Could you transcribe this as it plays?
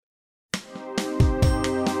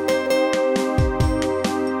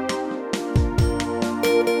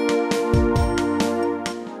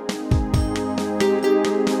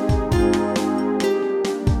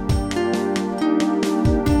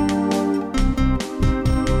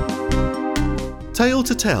Tale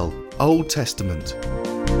to Tell, Old Testament.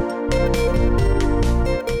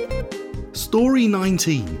 Story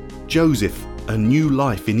 19. Joseph, a new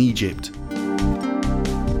life in Egypt.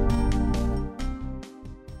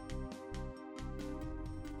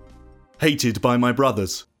 Hated by my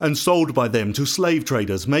brothers, and sold by them to slave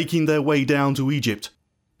traders making their way down to Egypt,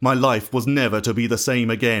 my life was never to be the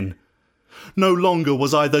same again. No longer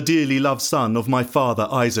was I the dearly loved son of my father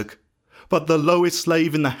Isaac, but the lowest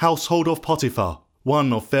slave in the household of Potiphar,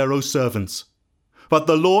 one of Pharaoh's servants. But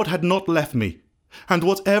the Lord had not left me, and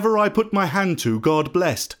whatever I put my hand to God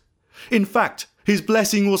blessed. In fact, his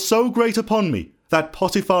blessing was so great upon me that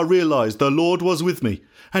Potiphar realized the Lord was with me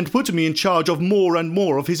and put me in charge of more and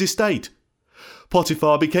more of his estate.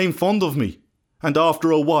 Potiphar became fond of me, and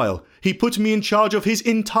after a while he put me in charge of his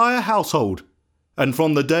entire household. And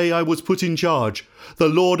from the day I was put in charge, the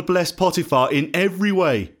Lord blessed Potiphar in every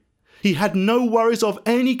way. He had no worries of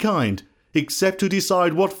any kind, except to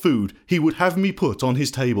decide what food he would have me put on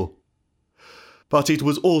his table. But it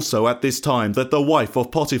was also at this time that the wife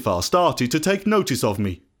of Potiphar started to take notice of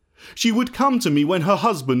me. She would come to me when her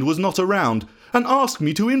husband was not around and ask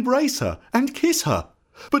me to embrace her and kiss her.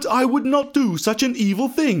 But I would not do such an evil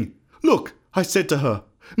thing. Look, I said to her,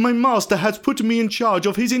 my master has put me in charge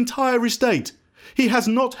of his entire estate. He has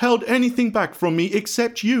not held anything back from me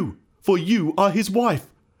except you, for you are his wife.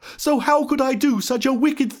 So how could I do such a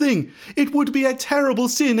wicked thing? It would be a terrible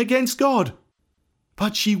sin against God.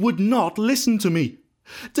 But she would not listen to me.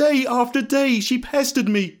 Day after day she pestered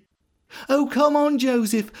me. Oh, come on,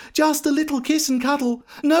 Joseph, just a little kiss and cuddle.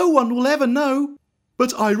 No one will ever know.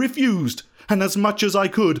 But I refused, and as much as I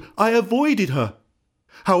could, I avoided her.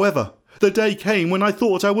 However, the day came when I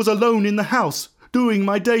thought I was alone in the house, doing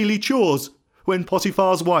my daily chores, when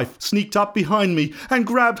Potiphar's wife sneaked up behind me and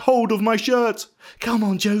grabbed hold of my shirt. Come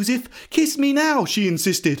on, Joseph, kiss me now, she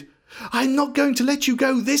insisted. I'm not going to let you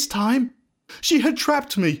go this time. She had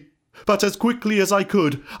trapped me. But as quickly as I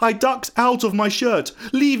could, I ducked out of my shirt,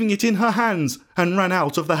 leaving it in her hands, and ran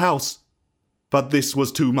out of the house. But this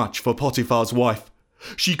was too much for Potiphar's wife.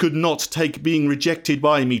 She could not take being rejected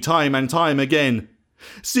by me time and time again.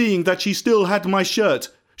 Seeing that she still had my shirt,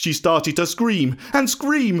 she started to scream and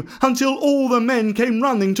scream until all the men came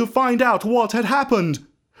running to find out what had happened.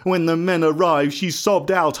 When the men arrived, she sobbed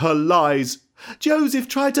out her lies. Joseph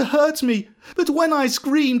tried to hurt me, but when I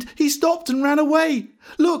screamed, he stopped and ran away.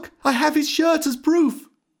 Look, I have his shirt as proof.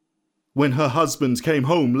 When her husband came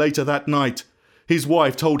home later that night, his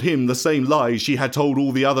wife told him the same lies she had told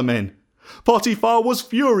all the other men. Potiphar was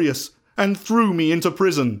furious and threw me into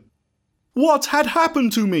prison. What had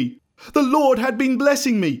happened to me? The Lord had been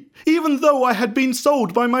blessing me, even though I had been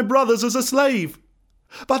sold by my brothers as a slave.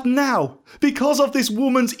 But now, because of this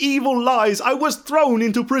woman's evil lies, I was thrown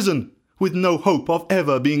into prison, with no hope of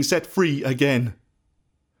ever being set free again.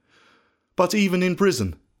 But even in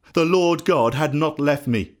prison, the Lord God had not left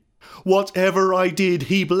me. Whatever I did,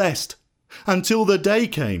 he blessed, until the day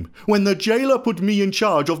came when the jailer put me in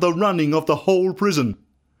charge of the running of the whole prison.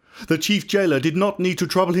 The chief jailer did not need to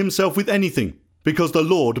trouble himself with anything, because the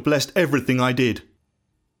Lord blessed everything I did.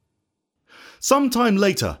 Some time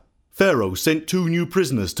later, Pharaoh sent 2 new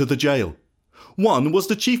prisoners to the jail. One was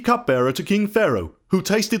the chief cupbearer to King Pharaoh, who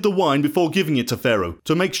tasted the wine before giving it to Pharaoh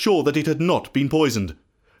to make sure that it had not been poisoned.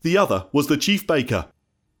 The other was the chief baker.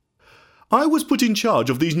 I was put in charge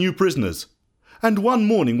of these new prisoners, and one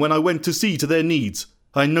morning when I went to see to their needs,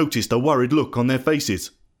 I noticed a worried look on their faces.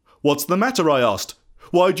 What's the matter? I asked.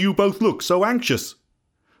 Why do you both look so anxious?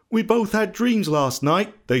 We both had dreams last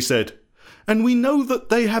night, they said, and we know that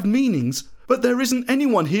they have meanings, but there isn't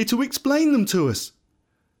anyone here to explain them to us.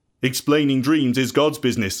 Explaining dreams is God's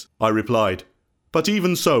business, I replied. But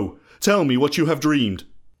even so, tell me what you have dreamed.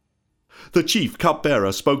 The chief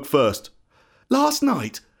cupbearer spoke first. Last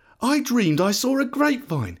night, I dreamed I saw a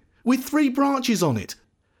grapevine with 3 branches on it.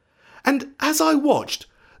 And as I watched,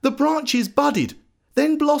 the branches budded,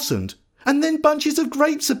 then blossomed, and then bunches of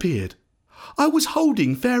grapes appeared. I was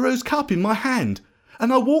holding Pharaoh's cup in my hand,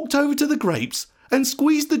 and I walked over to the grapes and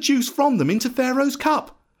squeezed the juice from them into Pharaoh's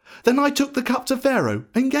cup. Then I took the cup to Pharaoh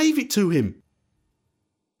and gave it to him.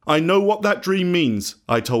 I know what that dream means,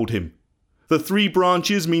 I told him. The 3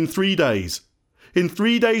 branches mean 3 days. In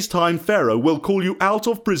 3 days' time, Pharaoh will call you out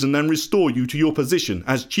of prison and restore you to your position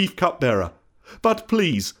as chief cupbearer. But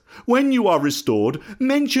please, when you are restored,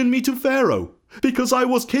 mention me to Pharaoh, because I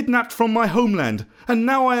was kidnapped from my homeland, and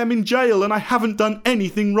now I am in jail and I haven't done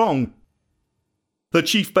anything wrong. The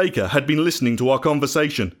chief baker had been listening to our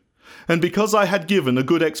conversation, and because I had given a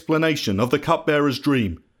good explanation of the cupbearer's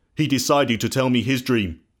dream, he decided to tell me his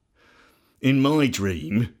dream. In my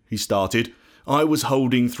dream, he started, I was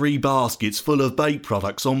holding 3 baskets full of bait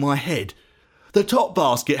products on my head. The top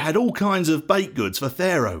basket had all kinds of bait goods for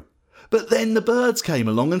Pharaoh, but then the birds came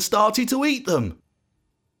along and started to eat them.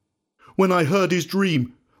 When I heard his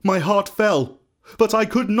dream, my heart fell, but I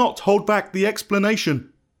could not hold back the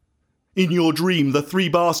explanation. In your dream, the 3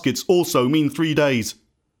 baskets also mean 3 days.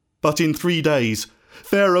 But in 3 days,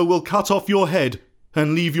 Pharaoh will cut off your head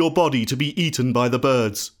and leave your body to be eaten by the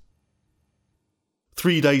birds.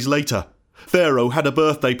 3 days later, Pharaoh had a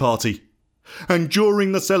birthday party. And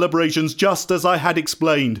during the celebrations, just as I had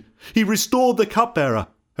explained, he restored the cupbearer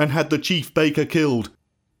and had the chief baker killed.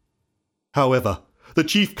 However, the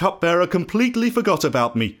chief cupbearer completely forgot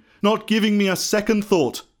about me, not giving me a second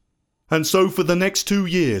thought. And so for the next 2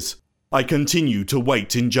 years, I continued to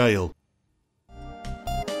wait in jail.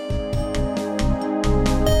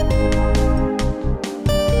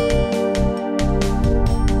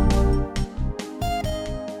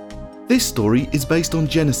 This story is based on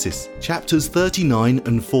Genesis, chapters 39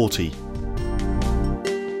 and 40.